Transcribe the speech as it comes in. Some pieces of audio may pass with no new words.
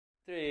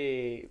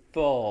3,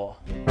 4.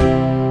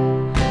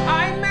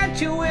 I met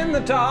you in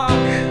the dark. You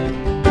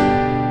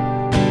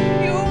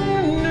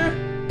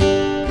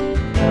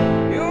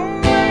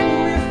made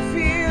me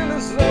feel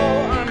as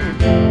though I'm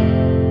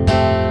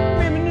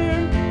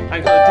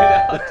gonna do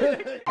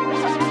that.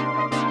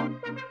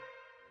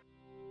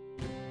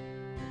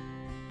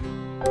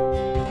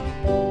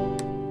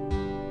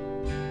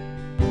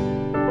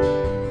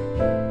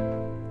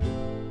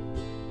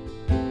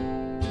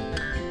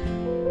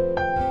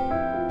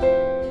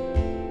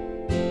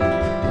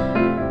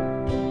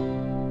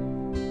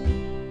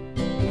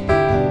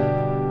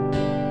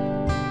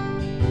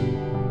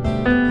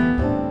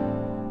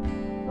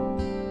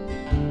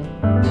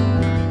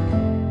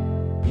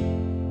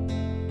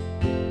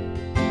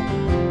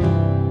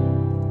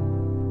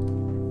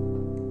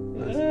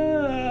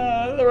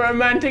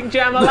 Romantic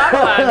jam of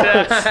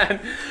Lapland.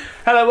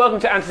 Hello, welcome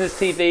to Andertons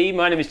TV.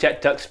 My name is Jack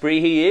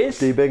Duxbury. He is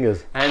D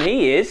Bingers. And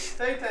he is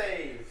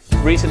Tay-Tay.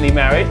 Recently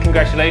married.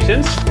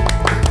 Congratulations.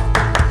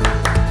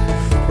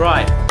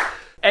 Right.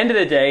 End of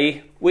the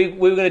day, we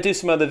were going to do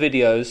some other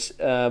videos,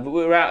 but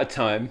we were out of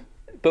time.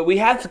 But we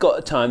have got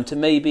the time to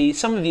maybe,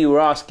 some of you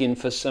were asking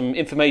for some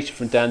information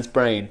from Dan's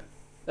brain.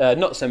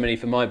 Not so many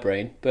for my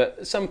brain,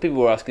 but some people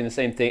were asking the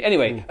same thing.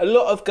 Anyway, a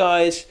lot of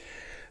guys,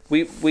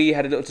 we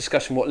had a little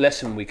discussion what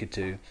lesson we could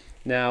do.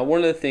 Now, one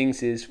of the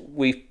things is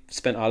we've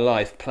spent our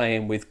life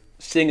playing with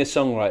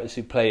singer-songwriters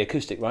who play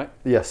acoustic, right?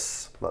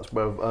 Yes, that's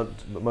where I've earned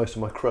most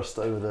of my crust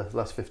over the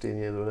last 15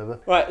 years or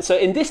whatever. Right, so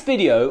in this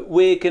video,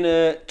 we're going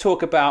to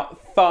talk about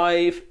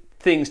 5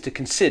 things to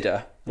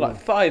consider, like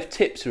 5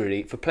 tips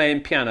really, for playing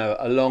piano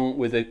along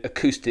with an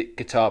acoustic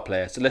guitar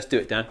player. So let's do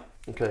it, Dan.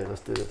 Okay, let's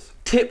do this.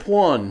 Tip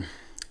 1,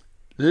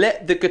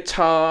 let the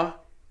guitar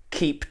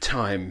keep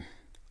time.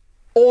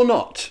 Or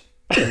not.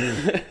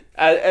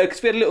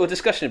 Because we had a little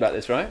discussion about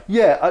this, right?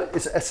 Yeah,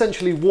 it's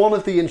essentially one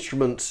of the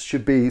instruments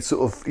should be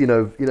sort of, you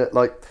know,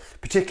 like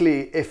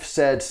particularly if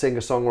said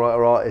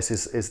singer-songwriter artist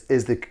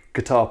is the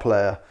guitar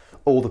player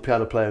or the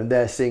piano player and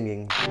they're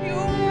singing,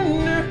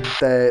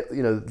 they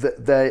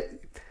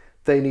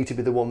need to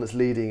be the one that's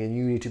leading and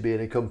you need to be an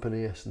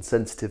accompanist and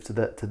sensitive to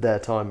their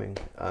timing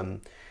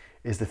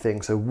is the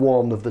thing. So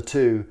one of the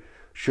two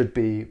should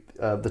be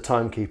the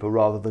timekeeper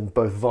rather than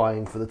both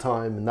vying for the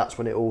time, and that's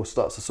when it all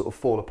starts to sort of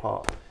fall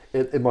apart,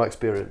 in my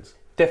experience.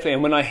 Definitely,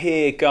 and when I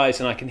hear guys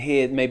and I can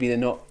hear maybe they're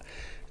not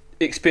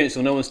experienced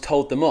or no one's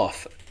told them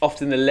off,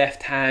 often the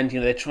left hand, you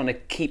know, they're trying to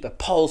keep a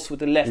pulse with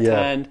the left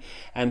hand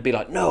and be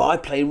like, no, I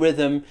play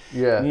rhythm.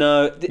 Yeah.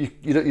 No.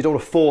 You don't want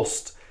to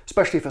force,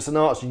 especially if it's an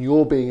artist and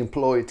you're being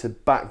employed to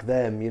back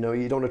them, you know,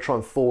 you don't want to try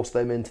and force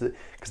them into it,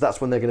 because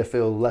that's when they're going to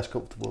feel less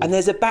comfortable. And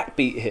there's a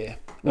backbeat here.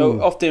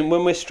 Often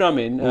when we're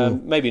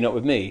strumming, maybe not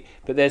with me,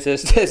 but there's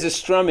a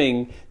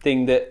strumming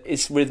thing that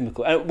is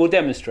rhythmical, and we'll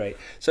demonstrate.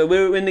 So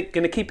we're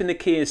going to keep in the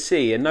key of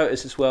C, and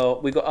notice as well,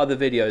 we've got other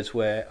videos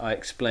where I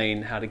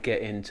explain how to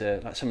get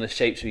into like some of the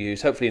shapes we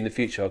use. Hopefully in the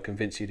future I'll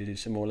convince you to do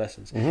some more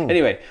lessons.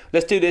 Anyway,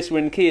 let's do this. We're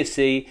in the key of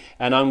C,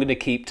 and I'm going to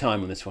keep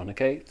time on this one,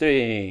 okay?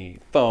 3,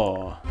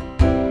 4.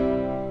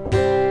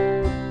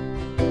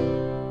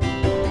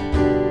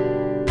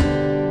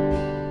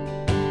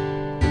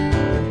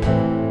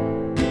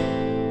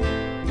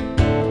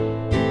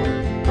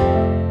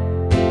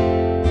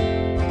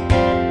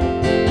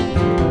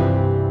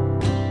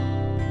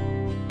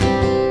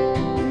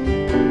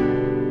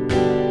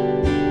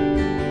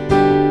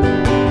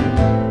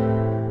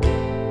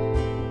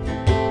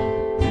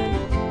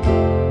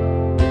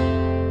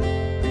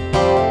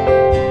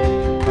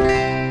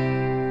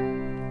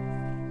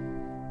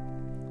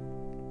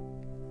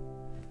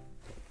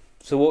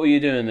 So what were you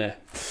doing there?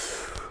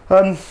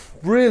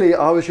 Really,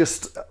 I was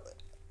just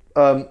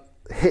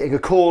hitting a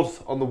chord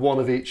on the one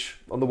of each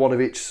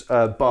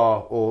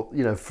bar, or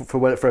you know,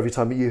 for every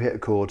time that you hit a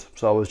chord.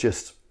 So I was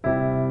just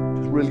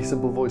really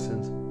simple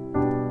voicings.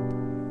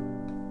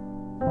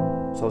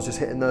 So I was just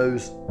hitting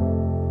those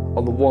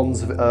on the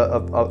ones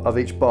of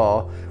each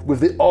bar with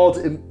the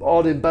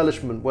odd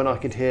embellishment when I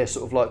could hear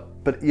sort of like,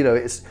 but you know,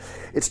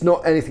 it's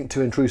not anything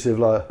too intrusive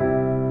like.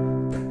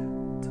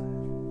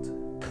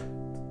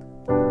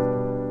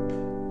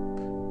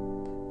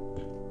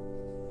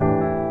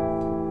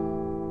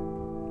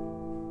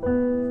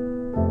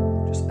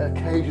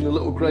 Occasional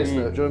little grace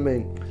note, do you know what I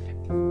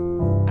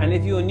mean? And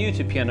if you're new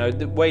to piano,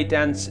 the way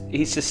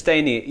he's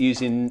sustaining it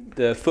using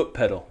the foot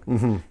pedal.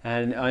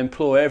 And I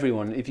implore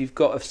everyone, if you've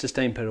got a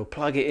sustain pedal,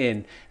 plug it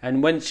in.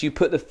 And once you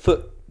put the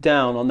foot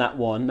down on that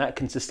one, that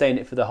can sustain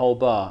it for the whole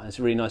bar. It's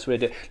a really nice way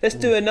to do it. Let's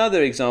do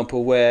another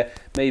example where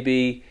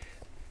maybe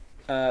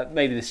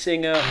the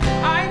singer,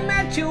 I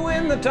met you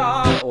in the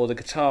dark, or the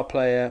guitar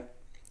player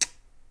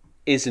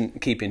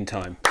isn't keeping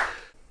time.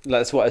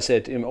 That's what I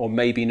said, or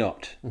maybe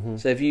not.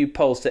 So if you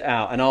pulsed it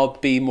out, and I'll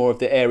be more of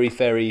the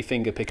airy-fairy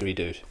finger-pickery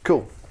dude.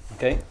 Cool.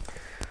 Okay?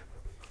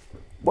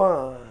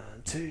 1,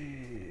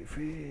 2,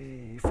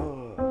 3,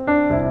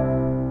 4.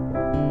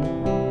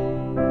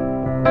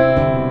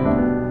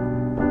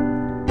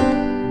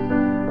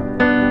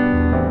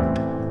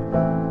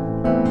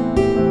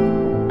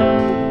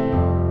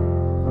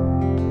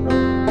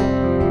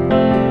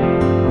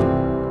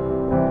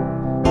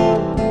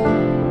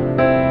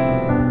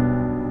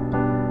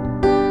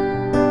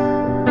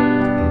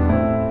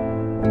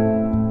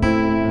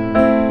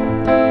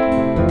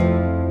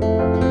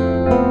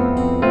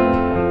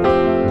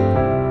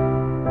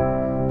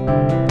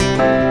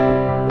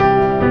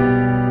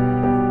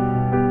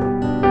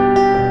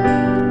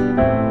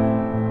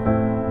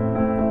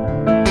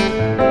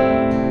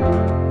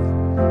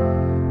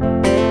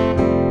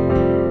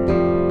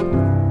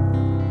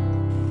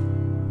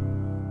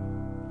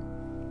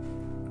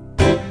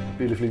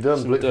 Beautifully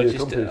done. Beautifully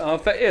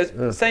accomplished.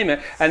 Yeah. Same.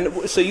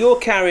 And so you're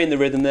carrying the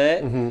rhythm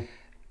there.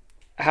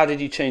 How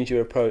did you change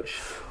your approach?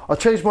 I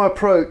changed my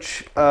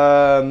approach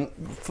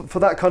for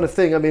that kind of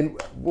thing. I mean,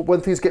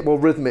 when things get more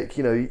rhythmic,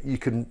 you know, you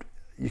can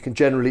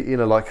generally, you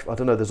know, like, I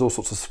don't know, there's all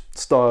sorts of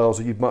styles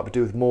that you might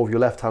do with more of your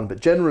left hand, but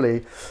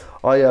generally,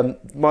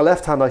 my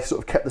left hand I sort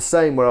of kept the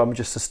same, where I'm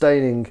just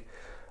sustaining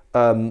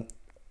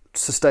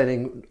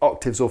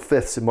octaves or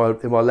fifths in my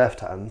left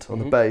hand on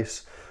the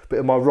bass, but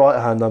in my right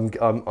hand I'm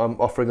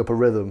offering up a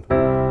rhythm.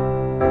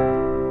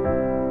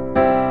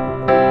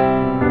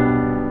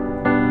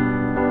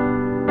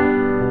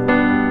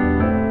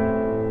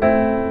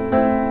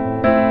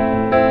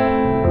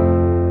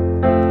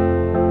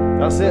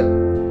 That's it.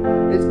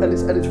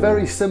 And it's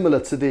very similar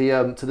to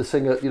the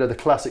singer, you know, the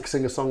classic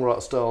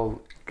singer-songwriter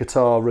style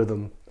guitar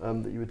rhythm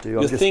that you would do.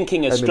 You're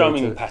thinking a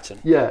strumming pattern.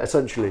 Yeah,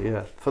 essentially,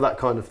 yeah, for that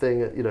kind of thing,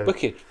 you know.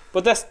 Wicked.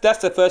 Well, that's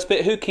the first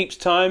bit. Who keeps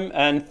time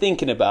and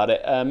thinking about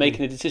it,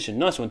 making a decision.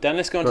 Nice one, Dan.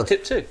 Let's go on to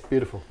tip 2.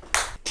 Beautiful.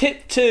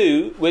 Tip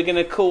 2, we're going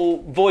to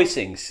call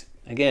voicings.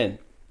 Again,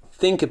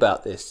 think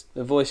about this.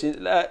 The voicings.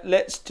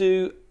 Let's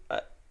do.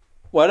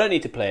 Well, I don't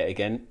need to play it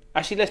again.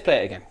 Actually, let's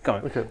play it again. Come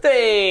on. Okay.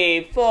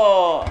 3,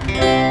 4.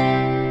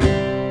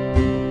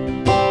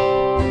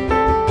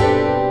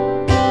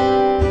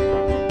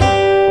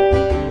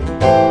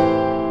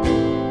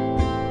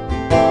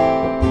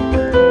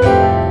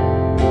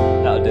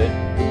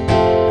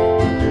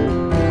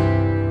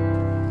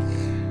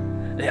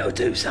 That'll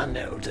do, son,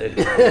 that'll do.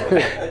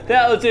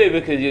 That'll do,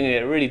 because you're going to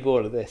get really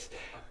bored of this.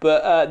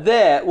 But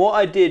what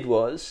I did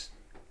was,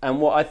 and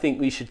what I think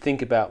we should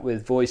think about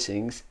with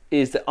voicings,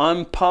 is that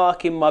I'm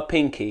parking my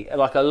pinky,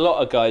 like a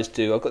lot of guys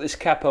do. I've got this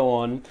capo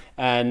on,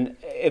 and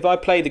if I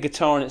play the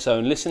guitar on its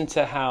own, listen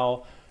to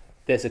how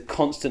there's a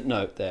constant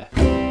note there.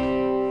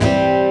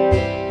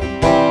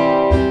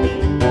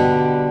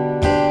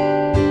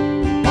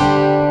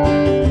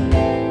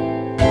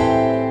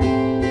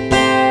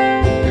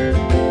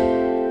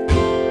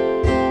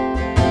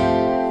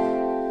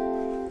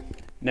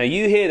 Now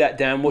you hear that,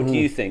 Dan, what do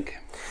you think?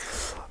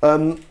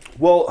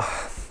 Well,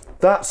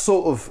 that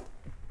sort of,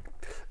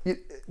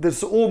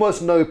 there's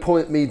almost no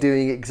point me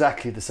doing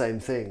exactly the same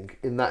thing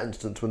in that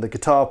instance when the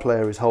guitar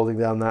player is holding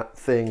down that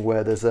thing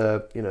where there's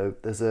a, you know,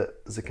 there's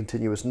a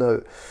continuous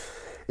note.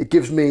 It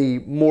gives me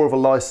more of a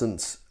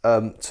license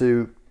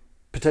to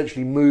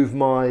potentially move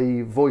my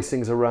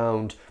voicings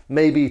around,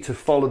 maybe to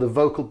follow the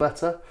vocal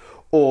better,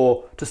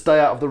 or to stay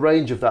out of the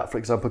range of that, for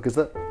example, because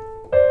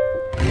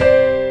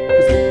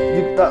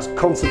that's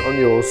constant on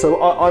yours.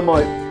 So I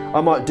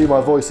might do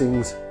my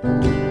voicings,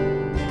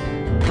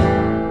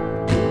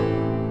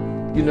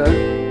 you know,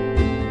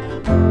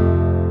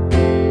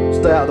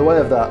 stay out of the way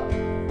of that,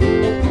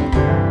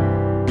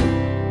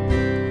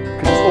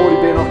 because it's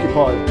already being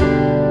occupied.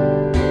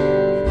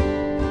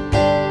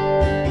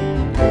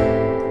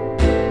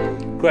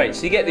 Great,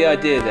 so you get the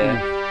idea there.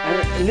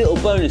 And a little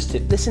bonus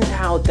tip, listen to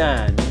how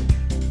Dan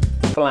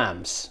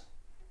flams.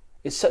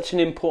 It's such an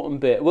important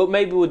bit. Well,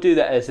 maybe we'll do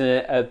that as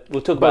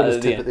we'll talk about it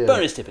at the end.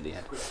 Bonus tip at the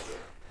end.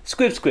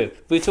 Squib, squib.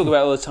 We talk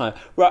about it all the time.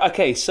 Right,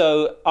 okay,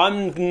 so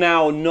I'm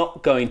now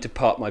not going to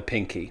part my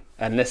pinky.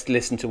 And let's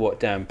listen to what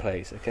Dan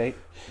plays, okay?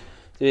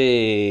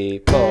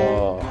 3,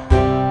 4.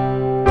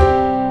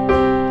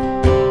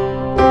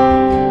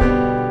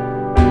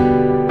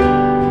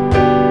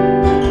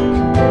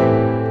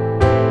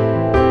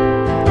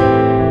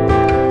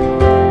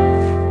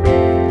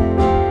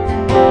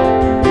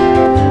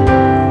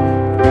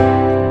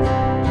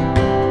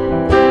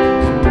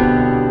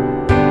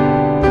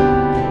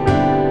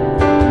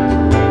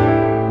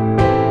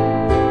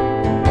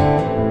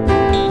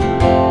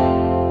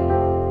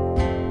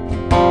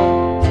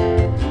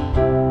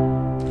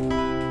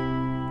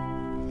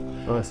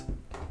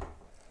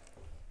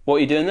 What are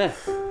you doing there?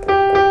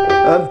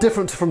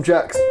 Different from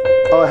Jack's,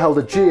 I held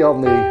a G on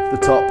the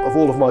top of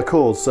all of my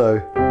chords, so.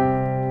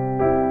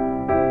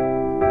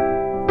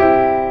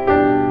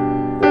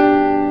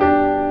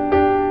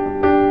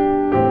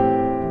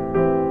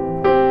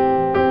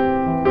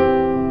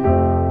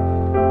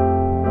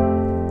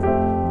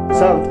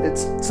 It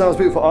sounds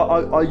beautiful.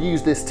 I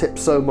use this tip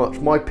so much.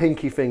 My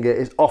pinky finger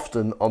is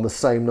often on the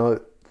same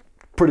note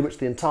pretty much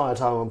the entire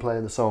time I'm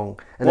playing the song.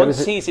 And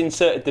once he's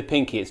inserted the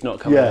pinky, it's not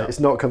coming out. Yeah,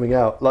 it's not coming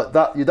out. Like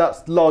that,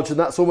 that's large, and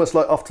that's almost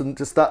like often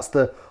just that's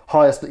the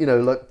highest, you know,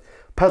 like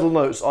pedal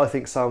notes I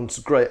think sounds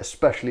great,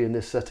 especially in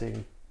this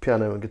setting.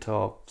 Piano and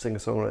guitar,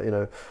 singer-songwriter, you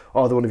know,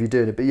 either one of you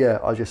doing it. But yeah,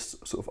 I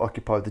just sort of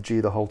occupied the G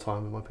the whole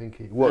time with my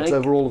pinky. It works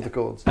over all of the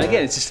chords. And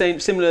again, it's the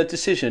similar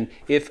decision.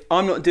 If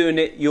I'm not doing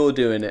it, you're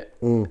doing it.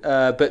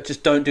 But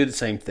just don't do the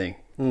same thing.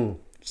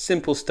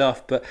 Simple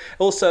stuff, but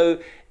also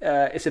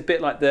it's a bit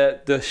like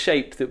the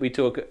shape that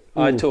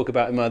I talk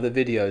about in my other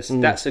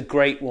videos. That's a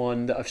great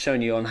one that I've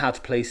shown you on how to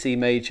play C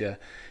major,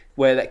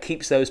 where that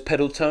keeps those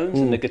pedal tones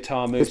and the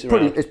guitar moves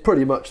around. It's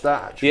pretty much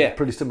that, actually. Yeah.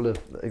 Pretty similar,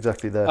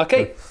 exactly there.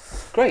 Okay,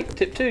 great.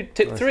 Tip 2.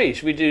 Tip 3.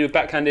 Should we do a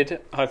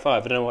backhanded high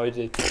five? I don't know why we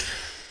did.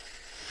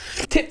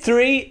 Tip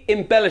 3,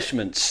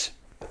 embellishments.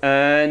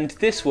 And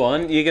this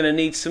one, you're going to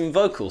need some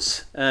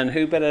vocals. And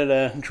who better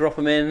to drop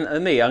them in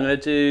than me? I'm going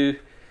to do,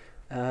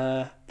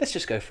 let's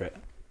just go for it.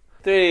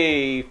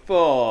 3,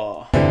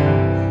 4.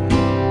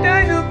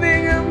 Daniel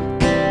Bingham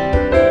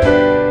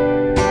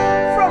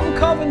from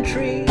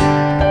Coventry,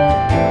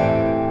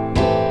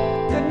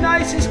 the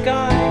nicest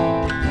guy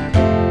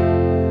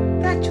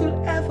that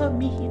you'll ever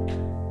meet.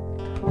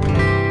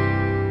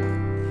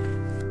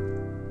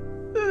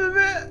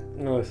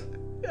 Nice.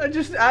 I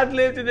just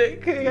ad-libbed and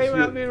it came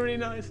out being really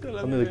nice.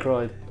 I nearly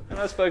cried. And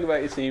I spoke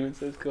about your team, and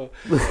so it's cool.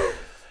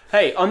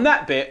 Hey, on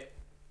that bit,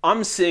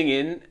 I'm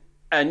singing,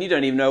 and you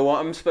don't even know what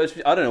I'm supposed to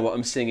be. I don't know what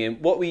I'm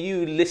singing. What were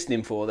you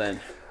listening for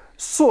then?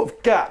 Sort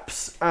of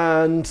gaps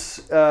and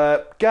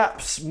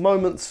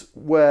moments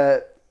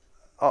where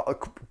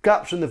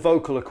gaps in the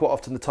vocal are quite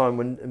often the time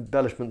when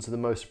embellishments are the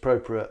most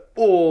appropriate.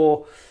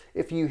 Or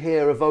if you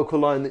hear a vocal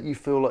line that you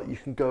feel like you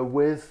can go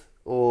with,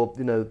 or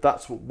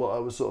that's what I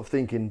was sort of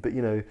thinking. But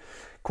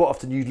quite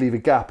often you'd leave a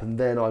gap, and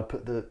then I'd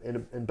put the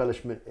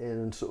embellishment in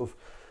and sort of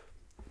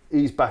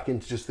ease back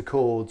into just the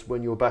chords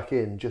when you're back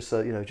in. Just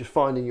so just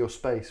finding your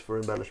space for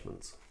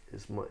embellishments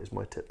is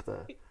my tip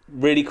there.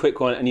 Really quick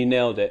one, and you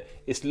nailed it.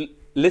 It's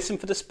listen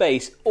for the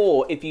space,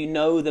 or if you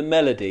know the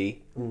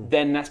melody,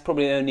 then that's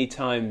probably the only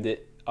time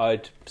that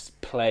I'd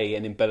play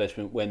an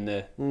embellishment. When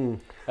the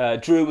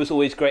Drew was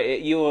always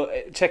great.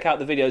 Check out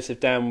the videos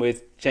of Dan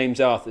with James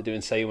Arthur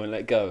doing "Say You Won't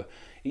Let Go."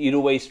 You'd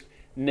always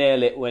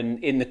nail it when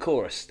in the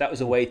chorus. That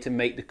was a way to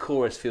make the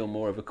chorus feel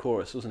more of a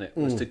chorus, wasn't it?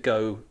 Was to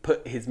go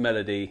put his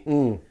melody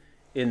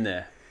in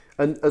there.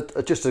 And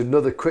just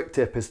another quick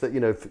tip is that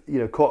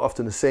quite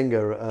often a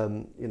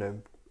singer,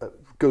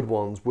 good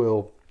ones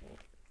will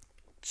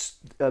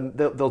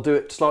they'll do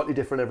it slightly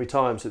different every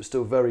time, so it's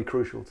still very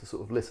crucial to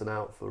sort of listen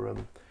out for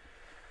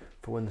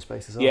when the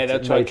spaces are. Yeah, they'll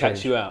try to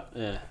catch you out.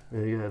 Yeah,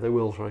 they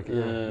will try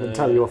to and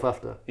tell you off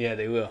after. Yeah,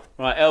 they will.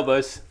 Right,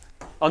 elbows.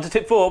 On to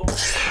tip 4.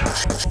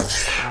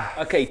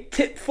 Okay,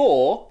 tip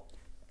 4,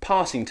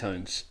 passing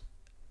tones.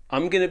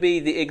 I'm going to be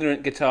the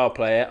ignorant guitar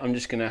player. I'm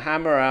just going to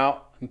hammer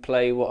out and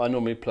play what I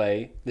normally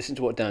play. Listen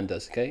to what Dan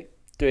does, okay?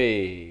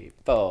 3,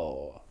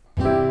 4.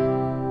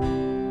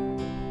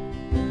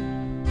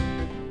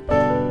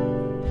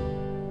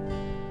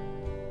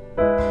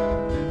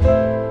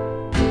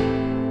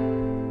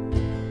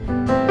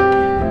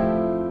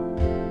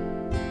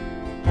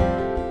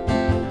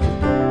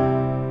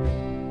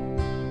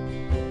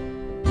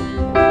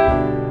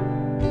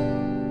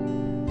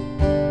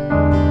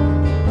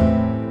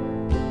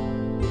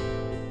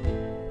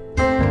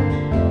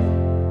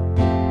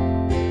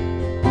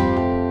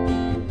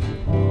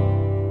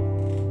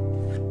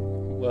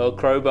 Well,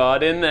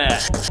 crowbarred in there.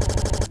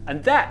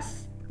 And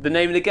that's the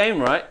name of the game,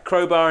 right?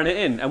 Crowbarring it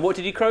in. And what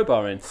did you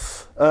crowbar in?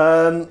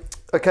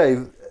 Okay,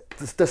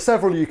 there's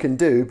several you can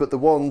do, but the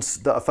ones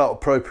that I felt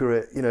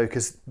appropriate,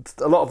 because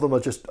a lot of them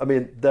are just,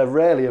 they're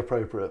rarely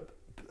appropriate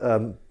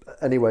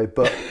anyway,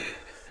 but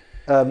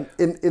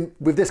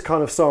with this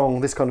kind of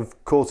song, this kind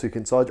of chord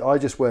sequence, I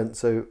just went,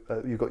 so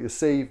you've got your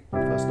C,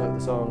 first note of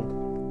the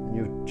song, and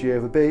your G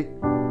over B,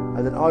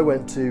 and then I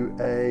went to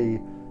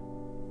a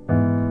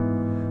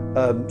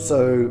an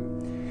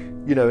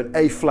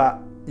A flat.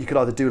 You could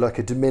either do like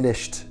a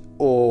diminished,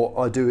 or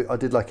I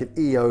did like an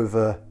E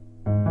over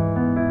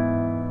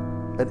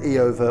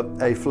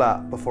A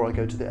flat before I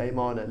go to the A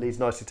minor. It leads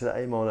nicely to the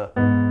A minor.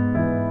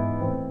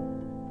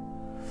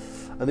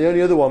 And the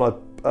only other one I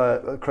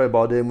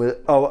crowbarred in with,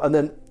 and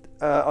then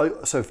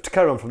so to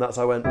carry on from that,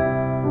 so I went,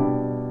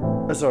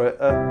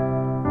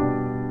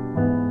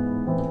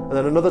 and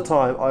then another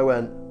time I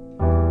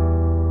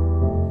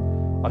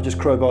just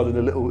crowbarred in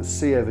a little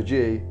C over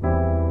G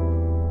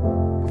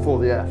before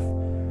the F.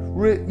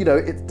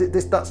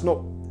 That's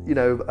not,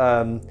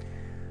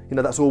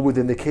 that's all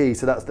within the key.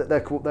 So they're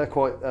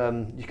quite.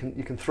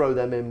 You can throw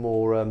them in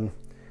more,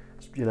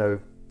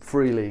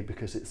 freely,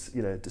 because it's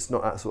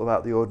not sort of out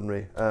of the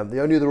ordinary. The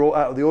only other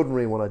out of the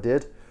ordinary one I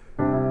did.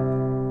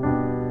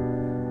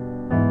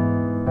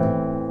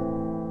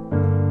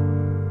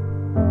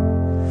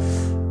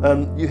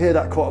 You hear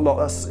that quite a lot.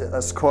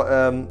 That's quite.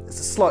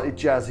 It's a slightly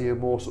jazzier,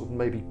 more sort of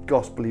maybe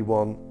gospely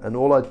one. And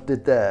all I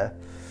did there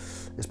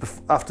is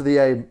after the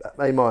A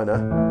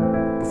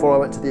minor, before I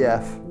went to the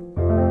F,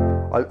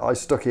 I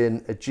stuck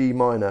in a G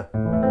minor,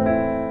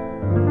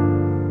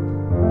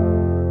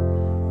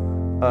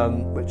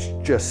 which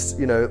just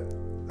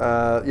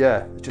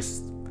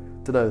just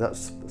don't know.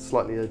 That's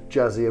slightly a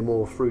jazzier,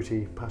 more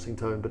fruity passing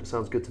tone, but it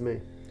sounds good to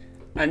me.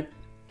 And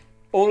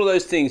all of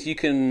those things you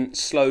can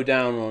slow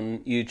down on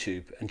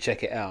YouTube and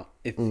check it out.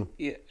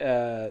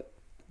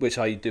 Which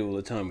I do all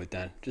the time with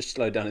Dan. Just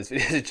slow down his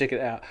videos and check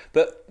it out.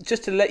 But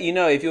just to let you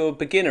know, if you're a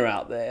beginner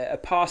out there, a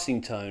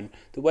passing tone,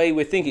 the way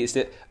we're thinking is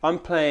that I'm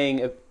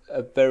playing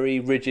a very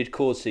rigid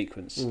chord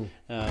sequence.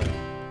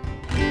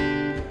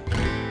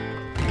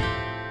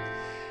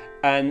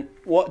 And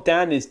what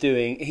Dan is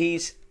doing,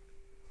 he's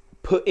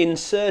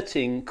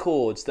inserting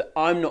chords that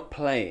I'm not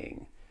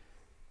playing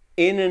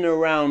in and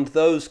around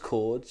those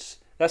chords.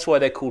 That's why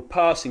they're called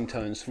passing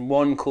tones, from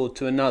one chord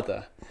to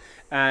another.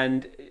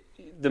 And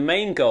the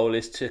main goal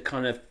is to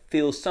kind of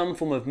feel some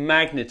form of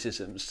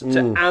magnetism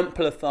to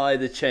amplify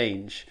the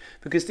change,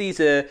 because these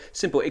are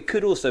simple. It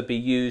could also be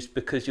used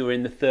because you're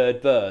in the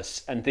third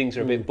verse and things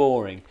are a bit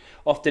boring.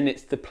 Often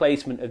it's the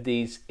placement of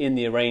these in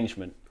the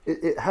arrangement.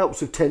 It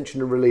helps with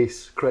tension and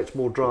release, creates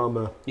more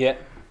drama. Yeah.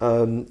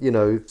 You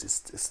know,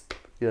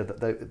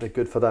 they're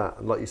good for that.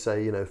 And like you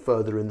say, you know,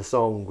 further in the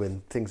song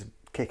when things are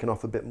kicking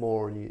off a bit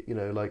more, and you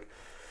know, like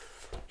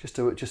just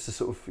to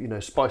sort of, you know,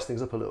 spice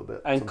things up a little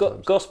bit. And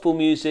gospel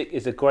music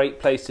is a great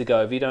place to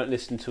go. If you don't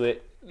listen to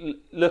it,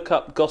 look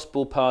up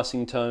gospel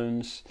passing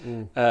tones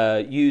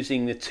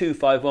using the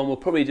 251. We'll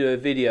probably do a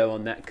video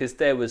on that because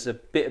there was a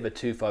bit of a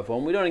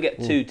 251. We don't want to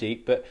get too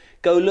deep, but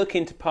go look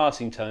into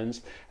passing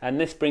tones. And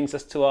this brings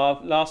us to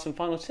our last and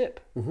final tip.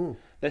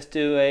 Let's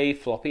do a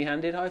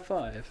floppy-handed high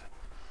five.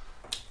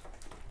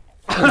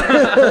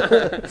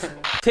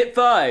 Tip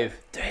 5.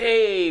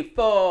 3,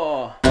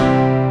 4.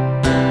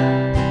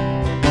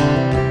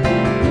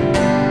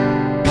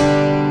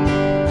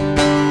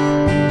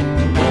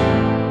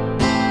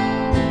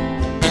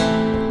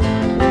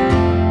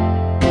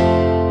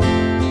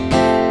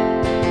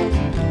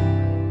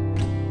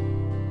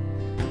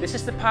 This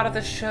is the part of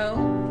the show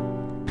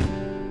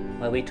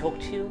where we talk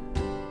to you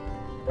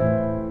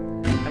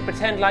and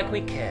pretend like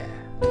we care.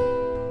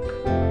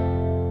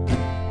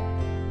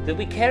 That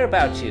we care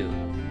about you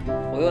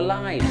or your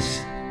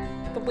lives,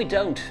 but we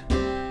don't.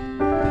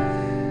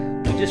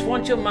 We just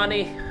want your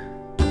money,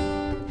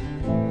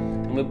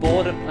 and we're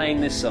bored of playing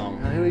this song.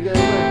 Here we go.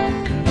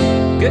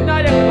 Good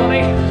night,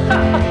 everybody.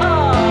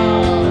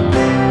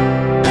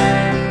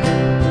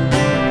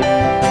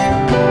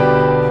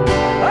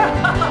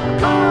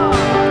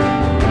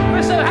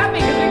 We're so happy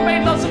because we've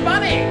made lots of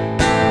money.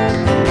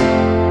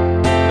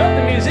 Not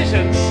the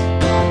musicians.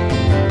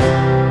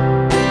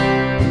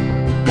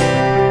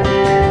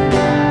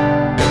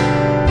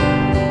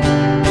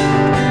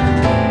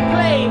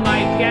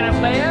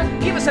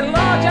 Give us a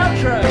large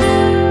outro.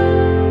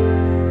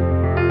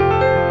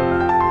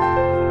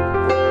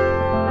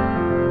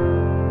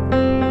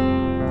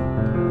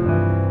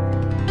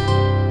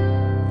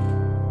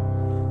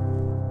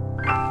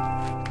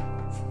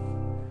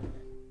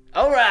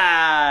 All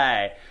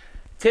right.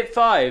 Tip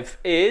 5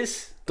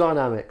 is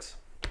dynamics.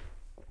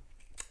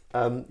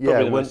 Probably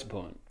the most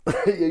important.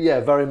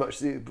 Yeah, very much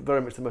the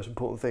most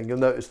important thing. You'll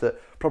notice that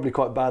probably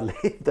quite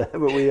badly there,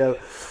 but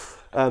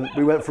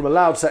we went from a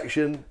loud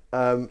section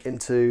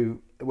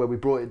into where we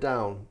brought it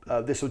down.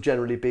 This will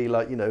generally be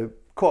like, you know,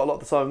 quite a lot of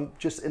the time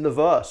just in the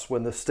verse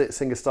when the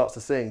singer starts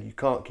to sing. You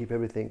can't keep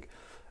everything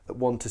at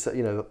one to,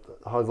 you know,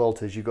 high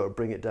voltage. You've got to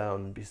bring it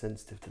down and be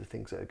sensitive to the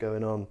things that are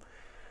going on,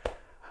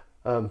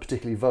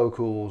 particularly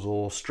vocals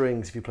or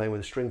strings if you're playing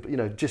with a string. But, you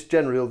know, just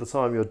generally all the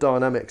time your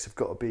dynamics have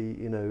got to be,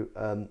 you know,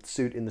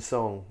 suiting the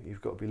song.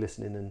 You've got to be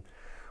listening and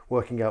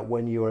working out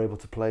when you are able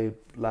to play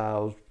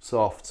loud,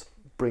 soft,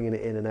 bringing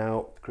it in and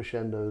out,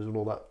 crescendos and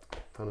all that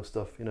kind of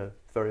stuff, you know,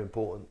 very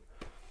important.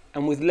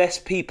 And with less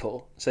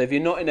people, so if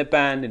you're not in a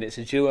band and it's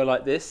a duo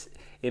like this,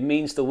 it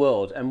means the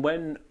world. And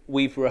when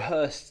we've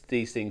rehearsed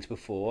these things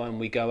before and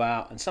we go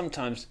out, and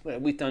sometimes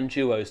we've done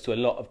duos to a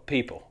lot of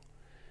people,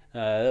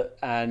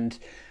 and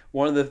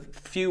one of the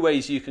few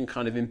ways you can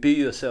kind of imbue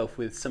yourself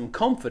with some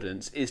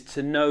confidence is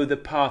to know the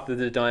path of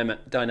the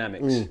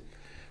dynamics.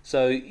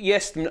 So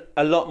yes,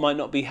 a lot might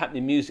not be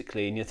happening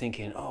musically and you're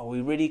thinking, oh, are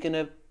we really going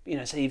to, you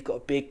know, say you've got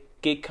a big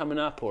gig coming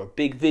up or a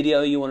big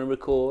video you want to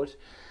record.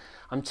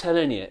 I'm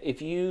telling you,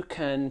 if you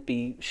can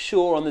be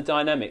sure on the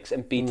dynamics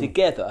and be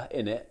together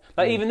in it,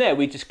 like even there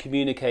we just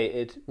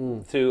communicated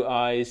through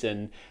eyes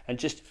and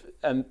just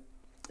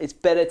it's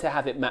better to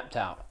have it mapped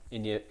out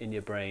in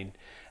your brain.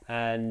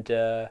 And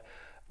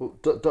well,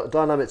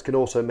 dynamics can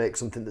also make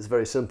something that's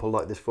very simple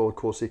like this forward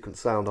chord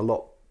sequence sound a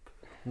lot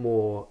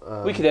more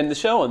we could end the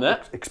show on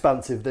that,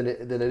 expansive than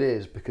it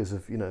is, because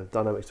of, you know,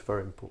 dynamics are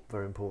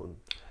very important.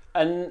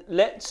 And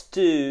let's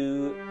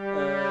do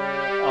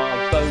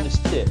our bonus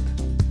tip,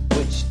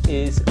 which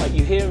is,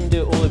 you hear him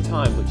do it all the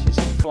time, which is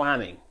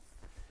flamming.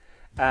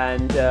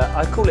 And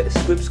I call it a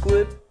squib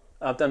squib.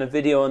 I've done a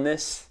video on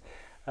this,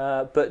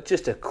 but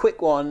just a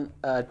quick one,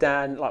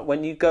 Dan, like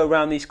when you go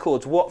around these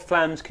chords, what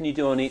flams can you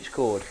do on each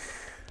chord?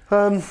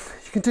 You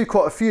can do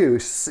quite a few.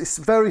 It's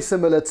very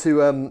similar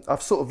to,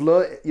 I've sort of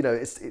learned, you know,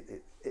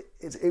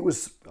 it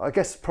was, I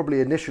guess, probably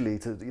initially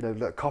to, you know,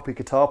 like copy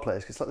guitar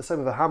players, 'cause it's like the same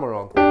with a hammer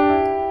on.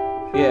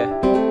 Yeah.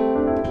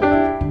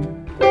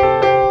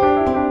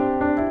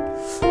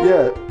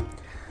 Yeah.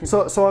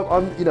 So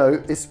I'm, you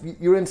know,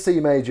 you're in C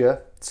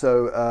major,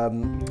 so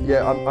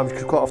yeah, I'm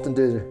quite often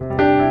doing.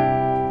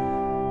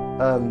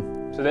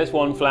 So there's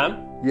one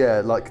flam.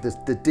 Yeah, like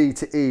the D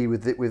to E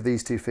with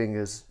these two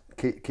fingers,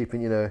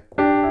 keeping, you know,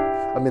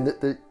 I mean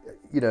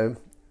you know.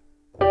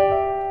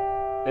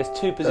 There's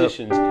two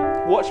positions.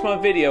 Watch my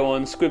video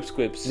on squib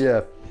squibs.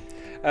 Yeah.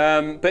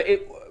 But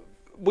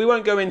we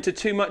won't go into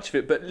too much of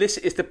it, but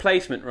listen, it's the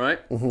placement, right?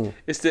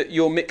 It's that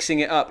you're mixing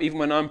it up. Even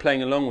when I'm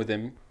playing along with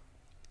him,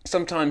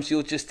 sometimes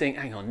you'll just think,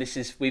 hang on,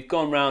 we've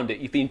gone round it.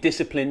 You've been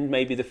disciplined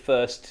maybe the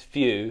first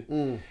few,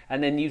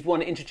 and then you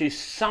want to introduce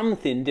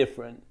something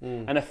different.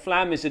 And a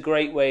flam is a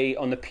great way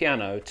on the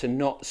piano to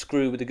not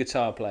screw with the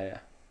guitar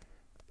player.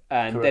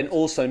 And then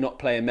also not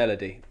play a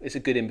melody. It's a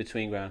good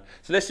in-between ground.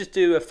 So let's just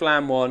do a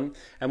flam one,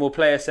 and we'll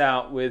play us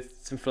out with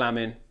some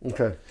flamming.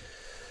 Okay.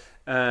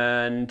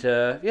 And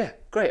yeah,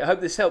 great. I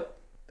hope this helped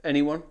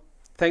anyone.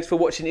 Thanks for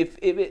watching. If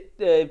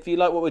you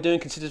like what we're doing,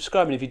 consider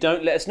subscribing. If you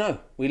don't, let us know.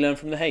 We learn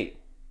from the hate.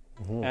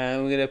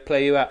 And we're going to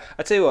play you out.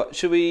 I tell you what,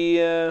 should we...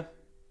 No,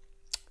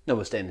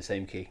 we'll stay in the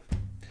same key.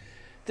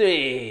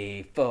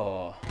 3,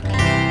 4...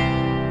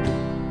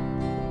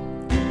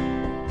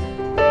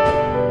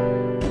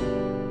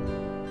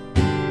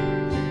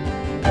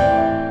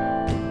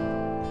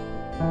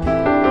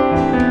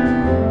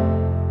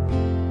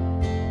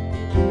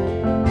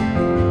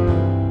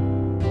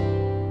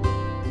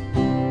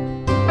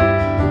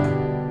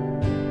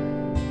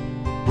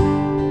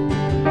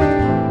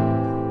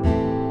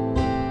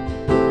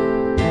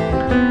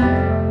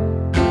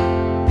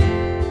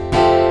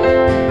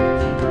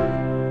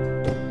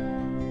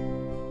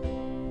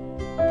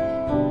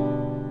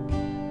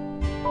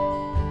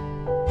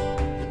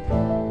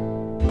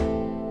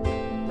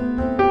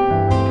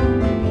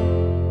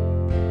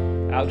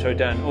 Outro,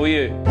 Dan, all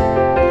you.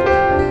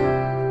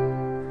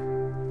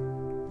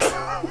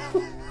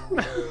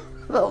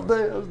 That'll do,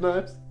 that was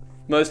nice.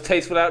 Most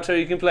tasteful outro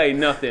you can play,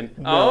 nothing.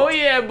 No. Oh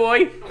yeah,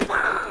 boy!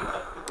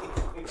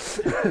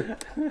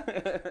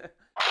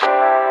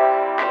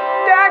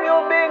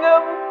 Daniel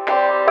Bingham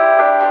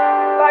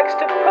likes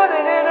to put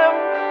it in him.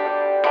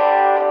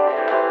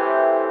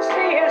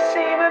 See his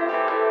semen.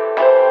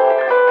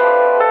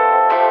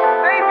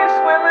 They be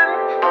swimming.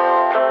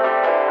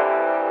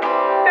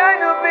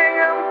 Daniel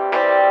Bingham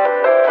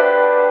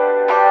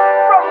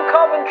from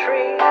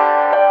Coventry,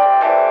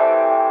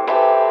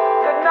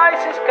 the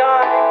nicest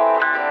guy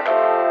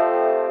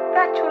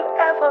that you'll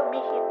ever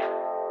meet.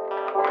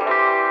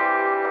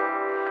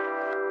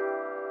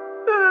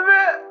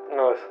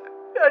 Nice.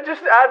 I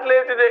just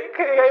ad-libbed it. It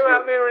came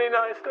out being really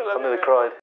nice. I nearly cried.